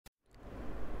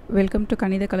Welcome to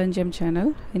கணித களஞ்சியம் channel.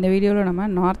 இந்த வீடியோவில் நம்ம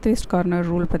நார்த் வெஸ்ட் கார்னர்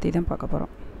ரூல் பற்றி தான் பார்க்க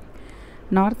போகிறோம்.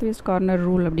 நார்த் வெஸ்ட் கார்னர்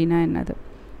ரூல் அப்படின்னா என்னது?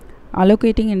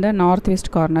 Allocating in the north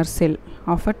west corner sell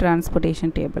of a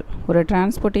transportation table. ஒரு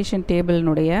டிரான்ஸ்போர்ட்டேஷன்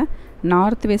டேபிளினுடைய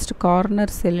நார்த் வெஸ்ட்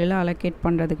கார்னர் செல்லில் அலோகேட்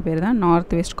பண்ணுறதுக்கு பேர் தான்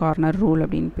நார்த் வெஸ்ட் கார்னர் ரூல்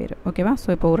அப்படின்னு பேர். ஓகேவா? ஸோ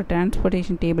இப்போ ஒரு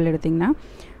டிரான்ஸ்போர்ட்டேஷன் டேபிள் எடுத்திங்கன்னா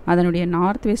அதனுடைய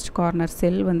நார்த் வெஸ்ட் கார்னர்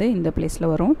செல் வந்து இந்த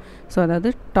பிளேஸில் வரும். ஸோ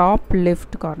அதாவது டாப்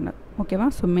லெஃப்ட் கார்னர். ஓகேவா?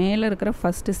 ஸோ மேலே இருக்கிற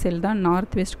ஃபஸ்ட்டு செல் தான்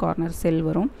நார்த் வெஸ்ட் கார்னர் செல்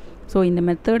வரும். ஸோ இந்த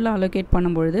மெத்தடில் அலோகேட்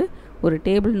பண்ணும்பொழுது ஒரு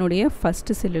டேபிளினுடைய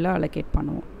ஃபஸ்ட்டு செல்லில் அலோகேட்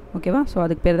பண்ணுவோம். ஓகேவா? ஸோ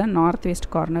அதுக்கு பேர் தான் நார்த்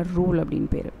வெஸ்ட் கார்னர் ரூல்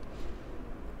அப்படின்னு பேர்.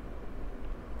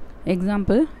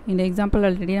 எக்ஸாம்பிள், இந்த எக்ஸாம்பிள்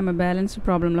ஆல்ரெடி நம்ம பேலன்ஸ்டு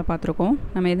ப்ராப்ளமில் பார்த்துருக்கோம்.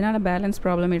 நம்ம எதனால் பேலன்ஸ்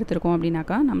ப்ராப்ளம் எடுத்திருக்கோம்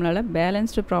அப்படின்னாக்கா நம்மளால்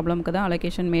பேலன்ஸ்டு ப்ராப்ளம்க்கு தான்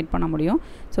அலோகேஷன் மேட் பண்ண முடியும்.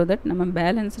 ஸோ தட் நம்ம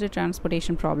பேலன்ஸ்டு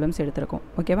டிரான்ஸ்போர்ட்டேஷன் ப்ராப்ளம்ஸ் எடுத்திருக்கோம்.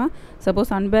 ஓகேவா?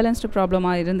 சப்போஸ் அன்பேலன்ஸ்டு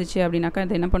ப்ராப்ளமாக இருந்துச்சு அப்படின்னாக்கா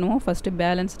இது என்ன பண்ணுவோம், ஃபஸ்ட்டு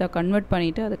பேலன்ஸ்டாக கன்வெர்ட்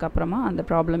பண்ணிவிட்டு அதுக்கப்புறமா அந்த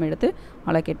ப்ராப்ளம் எடுத்து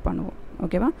அலோகேட் பண்ணுவோம்.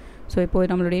 ஓகேவா? ஸோ இப்போது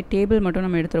நம்மளுடைய டேபிள் மட்டும்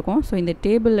நம்ம எடுத்திருக்கோம். ஸோ இந்த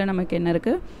டேபிளில் நமக்கு என்ன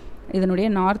இருக்குது, இதனுடைய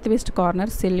நார்த் வெஸ்ட்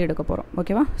கார்னர் செல் எடுக்க போகிறோம்.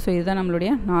 ஓகேவா? ஸோ இதுதான்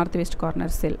நம்மளுடைய நார்த் வெஸ்ட்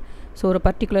கார்னர் செல். ஸோ ஒரு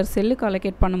பர்டிகுலர் செல்லுக்கு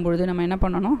அலோகேட் பண்ணும்பொழுது நம்ம என்ன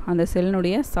பண்ணணும், அந்த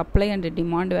செல்லினுடைய சப்ளை அண்ட்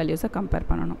டிமாண்ட் வேல்யூஸை கம்பேர்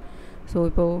பண்ணணும். ஸோ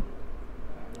இப்போது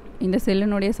இந்த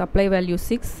செல்லினுடைய சப்ளை வேல்யூ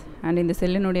 6 அண்ட் இந்த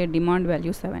செல்லினுடைய டிமாண்ட்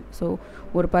வேல்யூ 7. ஸோ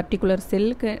ஒரு பர்டிகுலர்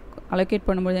செல்லுக்கு அலோகேட்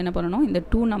பண்ணும்போது என்ன பண்ணணும், இந்த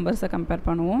 2 நம்பர்ஸை கம்பேர்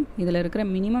பண்ணுவோம். இதில் இருக்கிற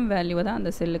மினிமம் வேல்யூவை தான்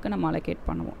அந்த செல்லுக்கு நம்ம அலோகேட்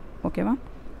பண்ணுவோம். ஓகேவா?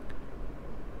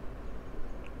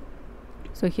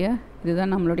 ஸோ ஹியர்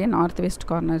இதுதான் நம்மளுடைய நார்த் வெஸ்ட்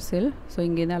கார்னர் செல். ஸோ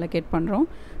இங்கே இதை அலோகேட் பண்ணுறோம்.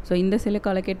 ஸோ இந்த செல்லுக்கு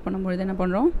அலோகேட் பண்ணும்பொழுது என்ன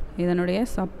பண்ணுறோம், இதனுடைய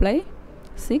சப்ளை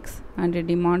 6 அண்ட்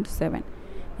டிமாண்ட் 7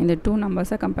 இந்த 2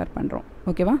 நம்பர்ஸை கம்பேர் பண்ணுறோம்.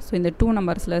 ஓகேவா? ஸோ இந்த 2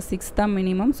 நம்பர்ஸில் 6 தான்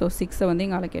மினிமம். ஸோ 6 வந்து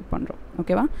இங்கே அலோகேட் பண்ணுறோம்.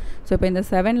 ஓகேவா? ஸோ இப்போ இந்த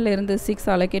 7லேருந்து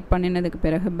 6 அலோகேட் பண்ணினதுக்கு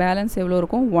பிறகு பேலன்ஸ் எவ்வளோ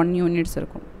இருக்கும், 1 யூனிட்ஸ்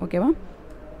இருக்கும். ஓகேவா?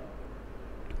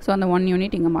 ஸோ அந்த 1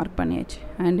 யூனிட் இங்கே மார்க் பண்ணியாச்சு.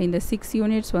 அண்ட் இந்த 6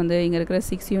 யூனிட்ஸ் வந்து இங்கே இருக்கிற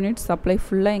 6 யூனிட்ஸ் சப்ளை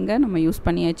ஃபுல்லாக இங்கே நம்ம யூஸ்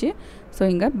பண்ணியாச்சு. ஸோ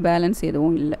இங்கே பேலன்ஸ்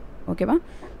எதுவும் இல்லை. ஓகேவா?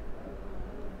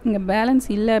 இங்கே பேலன்ஸ்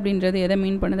இல்லை அப்படின்றது எதை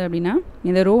மீன் பண்ணுது அப்படின்னா,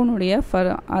 இந்த ரோனுடைய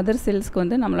அதர் செல்ஸ்க்கு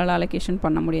வந்து நம்மளால் அலோகேஷன்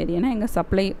பண்ண முடியாது. ஏன்னா இங்கே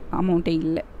சப்ளை அமௌண்ட்டே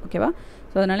இல்லை. ஓகேவா?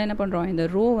 ஸோ அதனால் என்ன பண்ணுறோம், இந்த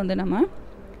ரோ வந்து நம்ம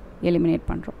எலிமினேட்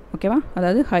பண்ணுறோம். ஓகேவா?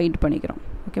 அதாவது ஹைட் பண்ணிக்கிறோம்.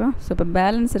 ஓகேவா? ஸோ இப்போ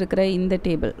பேலன்ஸ் இருக்கிற இந்த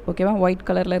டேபிள், ஓகேவா, ஒயிட்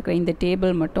கலரில் இருக்கிற இந்த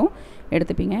டேபிள் மட்டும்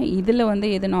எடுத்துப்பீங்க. இதில் வந்து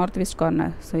எது நார்த் வெஸ்ட்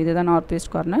கார்னர். ஸோ இதுதான் நார்த்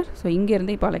வெஸ்ட் கார்னர். ஸோ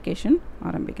இங்கேருந்து இப்போ அலோகேஷன்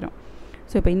ஆரம்பிக்கிறோம்.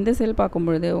 ஸோ இப்போ இந்த செல்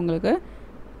பார்க்கும்பொழுது உங்களுக்கு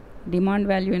டிமாண்ட்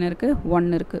வேல்யூ என்ன இருக்குது, 1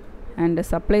 இருக்குது. அண்டு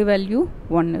சப்ளை வேல்யூ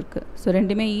 1 இருக்குது. ஸோ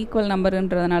ரெண்டுமே ஈக்குவல்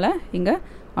நம்பருன்றதுனால இங்கே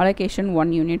அலோகேஷன்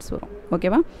 1 யூனிட்ஸ் வரும்.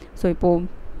 ஓகேவா? ஸோ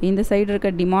இப்போது இந்த சைடு இருக்க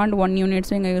டிமாண்ட் 1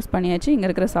 யூனிட்ஸும் இங்கே யூஸ் பண்ணியாச்சு. இங்கே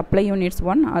இருக்கிற சப்ளை யூனிட்ஸ்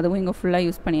 1 அதுவும் இங்கே ஃபுல்லாக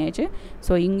யூஸ் பண்ணியாச்சு.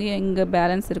 ஸோ இங்கே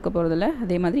பேலன்ஸ் இருக்க போகிறதில்ல.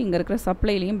 அதே மாதிரி இங்கே இருக்கிற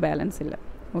சப்ளைலேயும் பேலன்ஸ் இல்லை.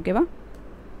 ஓகேவா?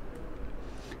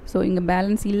 ஸோ இங்கே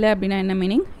பேலன்ஸ் இல்லை அப்படின்னா என்ன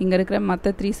மீனிங், இங்கே இருக்கிற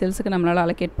மற்ற 3 செல்ஸுக்கு நம்மளால்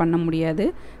அலோகேட் பண்ண முடியாது.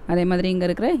 அதே மாதிரி இங்கே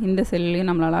இருக்கிற இந்த செல்லையும்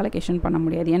நம்மளால் அலோகேஷன் பண்ண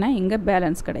முடியாது. ஏன்னா இங்கே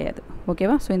பேலன்ஸ் கிடையாது.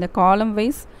 ஓகேவா? ஸோ இந்த காலம்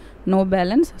வைஸ் நோ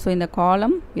பேலன்ஸ். ஸோ இந்த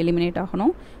காலம் எலிமினேட்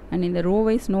ஆகணும். அண்ட் இந்த ரோ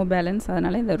வைஸ் நோ பேலன்ஸ்.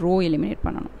 அதனால் இந்த ரோ எலிமினேட்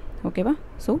பண்ணணும். ஓகேவா?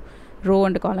 ஸோ ரோ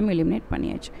அண்ட் காலம் எலிமினேட்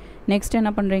பண்ணியாச்சு. நெக்ஸ்ட்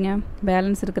என்ன பண்ணுறீங்க,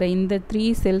 பேலன்ஸ் இருக்கிற இந்த 3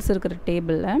 செல்ஸ் இருக்கிற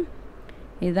டேபிளில்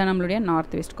இதுதான் நம்மளுடைய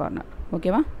நார்த் வெஸ்ட் கார்னர்.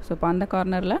 ஓகேவா? ஸோ இப்போ அந்த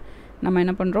கார்னரில் நம்ம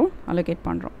என்ன பண்ணுறோம், அலோகேட்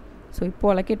பண்ணுறோம். ஸோ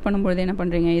இப்போது அலோகேட் பண்ணும்பொழுது என்ன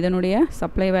பண்ணுறீங்க, இதனுடைய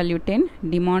supply value 10,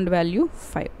 demand value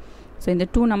 5. So இந்த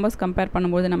 2 நம்பர்ஸ் கம்பேர்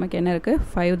பண்ணும்போது நமக்கு என்ன இருக்குது,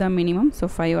 5 தான் மினிமம். ஸோ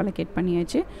 5 அலோகேட்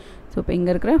பண்ணியாச்சு. ஸோ இப்போ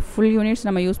இங்கே இருக்கிற ஃபுல் யூனிட்ஸ்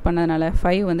நம்ம யூஸ் பண்ணதுனால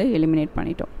 5 வந்து எலிமினேட்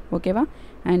பண்ணிட்டோம். ஓகேவா?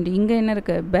 அண்ட் இங்கே என்ன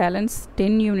இருக்குது, பேலன்ஸ்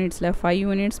 10 யூனிட்ஸில் 5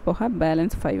 யூனிட்ஸ் போக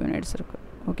பேலன்ஸ் 5 யூனிட்ஸ் இருக்குது.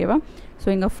 ஓகேவா? ஸோ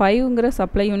இங்கே 5ங்கிற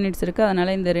சப்ளை யூனிட்ஸ் இருக்குது.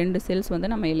 அதனால் இந்த 2 செல்ஸ் வந்து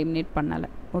நம்ம எலிமினேட் பண்ணலை.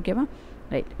 ஓகேவா?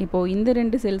 ரைட். இப்போது இந்த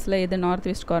 2 செல்ஸில் எது நார்த்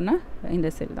வெஸ்ட் கார்னர், இந்த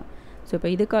செல் தான். ஸோ இப்போ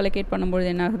இதுக்கு அலோகேட் பண்ணும்பொழுது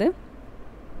என்ன ஆகுது,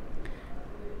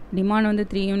 டிமாண்ட் வந்து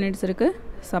 3 யூனிட்ஸ் இருக்குது,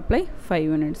 சப்ளை 5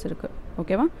 யூனிட்ஸ் இருக்குது.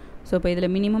 ஓகேவா? ஸோ இப்போ இதில்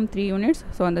மினிமம் 3 யூனிட்ஸ்.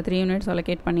 ஸோ அந்த 3 யூனிட்ஸ்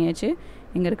அலோகேட் பண்ணியாச்சு.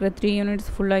 இங்கே இருக்கிற 3 யூனிட்ஸ்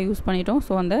ஃபுல்லாக யூஸ் பண்ணிட்டோம்.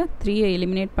 ஸோ அந்த 3ஐ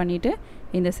எலிமினேட் பண்ணிவிட்டு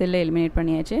இந்த செல்லை எலிமினேட்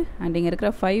பண்ணியாச்சு. அண்ட் இங்கே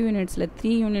இருக்கிற 5 யூனிட்ஸில்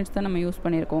 3 யூனிட்ஸ் தான் நம்ம யூஸ்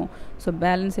பண்ணியிருக்கோம். ஸோ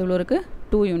பேலன்ஸ் எவ்வளோ இருக்குது,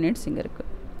 2 யூனிட்ஸ் இங்கே இருக்குது.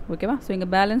 ஓகேவா? ஸோ இங்கே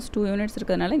பேலன்ஸ் 2 யூனிட்ஸ்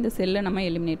இருக்கிறதுனால இந்த செல்லை நம்ம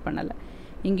எலிமினேட் பண்ணலை.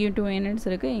 இங்கேயும் 2 யூனிட்ஸ்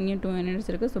இருக்குது, இங்கேயும் 2 யூனிட்ஸ்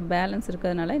இருக்குது. ஸோ பேலன்ஸ்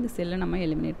இருக்கிறதுனால இந்த செல்லை நம்ம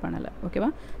எலிமினேட் பண்ணலை. ஓகேவா?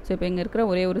 ஸோ இப்போ இங்கே இருக்கிற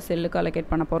ஒரே ஒரு செல்லுக்கு அலோகேட்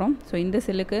பண்ண போகிறோம். ஸோ இந்த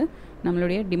செல்லுக்கு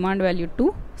நம்மளுடைய டிமாண்ட் வேல்யூ 2,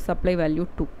 சப்ளை வேல்யூ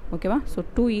 2. ஓகேவா? ஸோ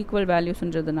 2 ஈக்குவல்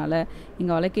வேல்யூஸ்ன்றதுனால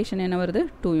இங்கே அலோகேஷன் என்ன வருது,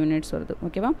 2 யூனிட்ஸ் வருது.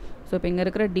 ஓகேவா? ஸோ இப்போ இங்கே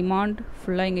இருக்கிற டிமாண்ட்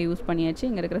ஃபுல்லாக இங்கே யூஸ் பண்ணியாச்சு.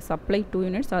 இங்கே இருக்கிற சப்ளை 2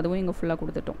 யூனிட்ஸ் அதுவும் இங்கே ஃபுல்லாக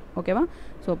கொடுத்துட்டோம். ஓகேவா?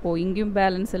 ஸோ இப்போது இங்கேயும்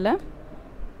பேலன்ஸ் இல்லை,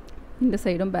 இந்த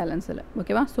சைடும் பேலன்ஸ் இல்லை.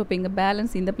 ஓகேவா? ஸோ இப்போ இங்கே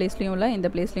பேலன்ஸ் இந்த பிளேஸ்லையும் இல்லை, இந்த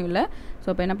பிளேஸ்லையும் இல்லை. ஸோ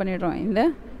இப்போ என்ன பண்ணிடுறோம், இந்த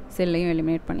செல்லையும்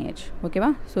எலிமினேட் பண்ணியாச்சு. ஓகேவா?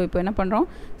 ஸோ இப்போ என்ன பண்ணுறோம்,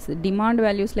 டிமாண்ட்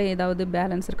வேல்யூஸில் ஏதாவது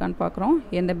பேலன்ஸ் இருக்கான்னு பார்க்குறோம்.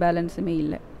 எந்த பேலன்ஸுமே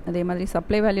இல்லை. அதே மாதிரி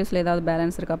சப்ளை வேல்யூஸில் ஏதாவது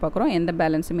பேலன்ஸ் இருக்கா பார்க்குறோம், எந்த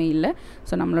பேலன்ஸுமே இல்லை.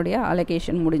 ஸோ நம்மளுடைய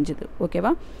அலோகேஷன் முடிஞ்சுது.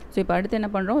 ஓகேவா? ஸோ இப்போ அடுத்து என்ன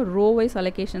பண்ணுறோம், ரோ வைஸ்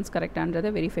அலோகேஷன்ஸ்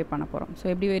கரெக்டான்றதை வெரிஃபை பண்ண போகிறோம். ஸோ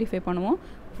எப்படி வெரிஃபை பண்ணுவோம்,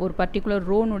 ஒரு பர்டிகுலர்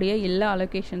ரோனுடைய எல்லா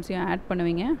அலோகேஷன்ஸையும் ஆட்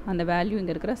பண்ணுவீங்க. அந்த வேல்யூ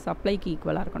இங்கே இருக்கிற சப்ளைக்கு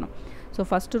ஈக்குவலாக இருக்கணும். ஸோ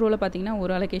ஃபஸ்ட்டு ரோவில் பார்த்தீங்கன்னா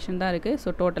ஒரு அலோகேஷன் தான் இருக்குது. ஸோ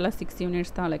டோட்டலாக 6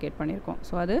 யூனிட்ஸ் தான் அலோகேட் பண்ணியிருக்கோம்.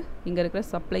 ஸோ அது இங்கே இருக்கிற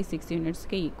சப்ளை 6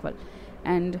 யூனிட்ஸ்க்கு ஈக்குவல்.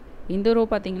 அண்ட் இந்த ரோ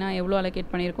பார்த்தீங்கன்னா எவ்வளோ அலோகேட்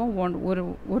பண்ணியிருக்கோம்,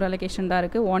 ஒரு அலோகேஷன் தான்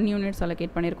இருக்குது, 1 யூனிட்ஸ்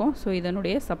அலோகேட் பண்ணியிருக்கோம். ஸோ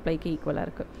இதனுடைய சப்ளைக்கு ஈக்குவலாக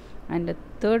இருக்குது. அண்ட்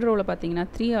தேர்ட் ரோவில் பார்த்தீங்கன்னா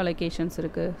 3 அலோகேஷன்ஸ்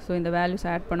இருக்குது. ஸோ இந்த வேல்யூஸ்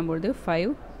ஆட் பண்ணும்பொழுது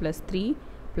 5 + 3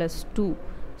 + 2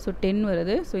 ஸோ 10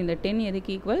 வருது. ஸோ இந்த 10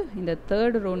 எதுக்கு ஈக்குவல், இந்த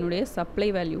தேர்ட் ரோனுடைய சப்ளை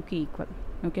வேல்யூக்கு ஈக்குவல்.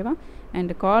 ஓகேவா?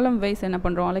 அண்ட் காலம் வைஸ் என்ன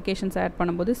பண்ணுறோம், அலோகேஷன்ஸ் ஆட்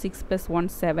பண்ணும்போது 6 +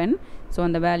 1 7. ஸோ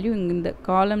அந்த வேல்யூ இந்த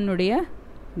காலம்னுடைய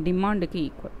டிமாண்டுக்கு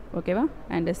ஈக்குவல். ஓகேவா?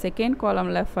 And second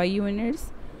காலமில் 5 units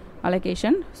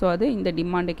allocation. So அது இந்த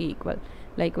டிமாண்டுக்கு equal.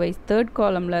 Likewise third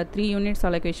காலமில் 3 units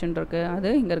allocation இருக்குது, அது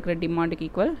இங்கே இருக்கிற டிமாண்டுக்கு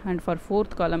ஈக்குவல். அண்ட் ஃபார்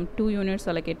ஃபோர்த் காலம் 2 யூனிட்ஸ்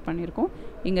அலோகேட் பண்ணியிருக்கோம்,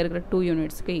 இங்கே இருக்கிற 2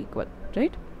 யூனிட்ஸ்க்கு ஈக்குவல்.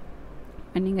 ரைட்?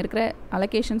 அண்ட் இங்கே இருக்கிற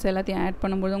அலோகேஷன்ஸ் எல்லாத்தையும் ஆட்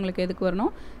பண்ணும்போது உங்களுக்கு எதுக்கு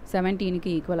வரணும், 17க்கு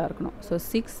ஈக்குவலாக இருக்கணும். So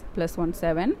 6 + 1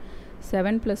 7,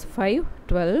 7 + 5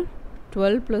 12,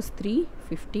 12 + 3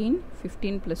 15,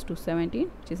 15 + 2 17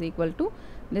 which is equal to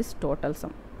this total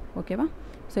sum. ஓகேவா?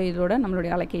 ஸோ இதோட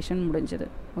நம்மளுடைய அலோகேஷன் முடிஞ்சது.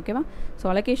 ஓகேவா? ஸோ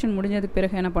அலோகேஷன் முடிஞ்சதுக்கு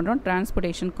பிறகு என்ன பண்ணுறோம்,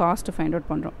 டிரான்ஸ்போர்ட்டேஷன் காஸ்ட் ஃபைண்ட் அவுட்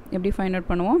பண்ணுறோம். எப்படி ஃபைண்ட் அவுட்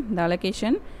பண்ணுவோம், இந்த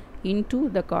அலோகேஷன் இன்டூ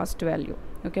த காஸ்ட் வேல்யூ.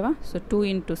 ஓகேவா? ஸோ 2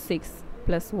 × 6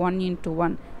 + 1 ×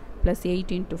 1 +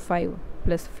 8 × 5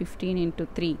 + 15 ×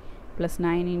 3 +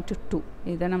 9 × 2.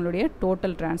 இதுதான் நம்மளுடைய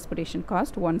டோட்டல் டிரான்ஸ்போர்ட்டேஷன்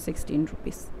காஸ்ட் 116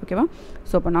 rupees. ஓகேவா?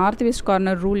 ஸோ இப்போ north west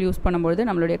corner rule use பண்ணும்போது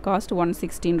நம்மளுடைய காஸ்ட்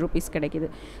 116 rupees கிடைக்கிது.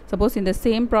 சப்போஸ் இந்த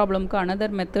சேம் ப்ராப்ளம்க்கு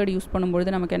அனதர் மெத்தட் யூஸ்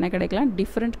பண்ணும்போது நமக்கு என்ன கிடைக்கலாம்,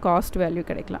 டிஃப்ரெண்ட் காஸ்ட் வேல்யூ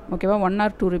கிடைக்கலாம். ஓகேவா? 1 or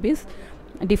 2 rupees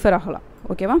டிஃபர் ஆகலாம்.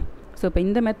 ஓகேவா? ஸோ இப்போ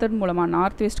இந்த மெத்தட் மூலமாக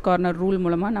நார்த் வெஸ்ட் கார்னர் ரூல்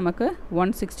மூலமாக நமக்கு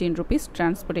 116 rupees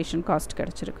டிரான்ஸ்போர்ட்டேஷன் காஸ்ட்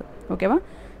கிடச்சிருக்கு. ஓகேவா?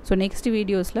 ஸோ நெக்ஸ்ட்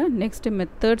வீடியோஸில் நெக்ஸ்ட்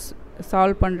மெத்தட்ஸ்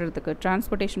சால்வ் பண்ணுறதுக்கு,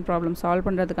 டிரான்ஸ்போர்ட்டேஷன் ப்ராப்ளம் சால்வ்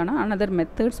பண்ணுறதுக்கான அனதர்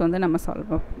மெத்தட்ஸ் வந்து நம்ம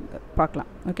பார்க்கலாம்.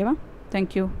 ஓகேவா?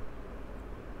 தேங்க்யூ.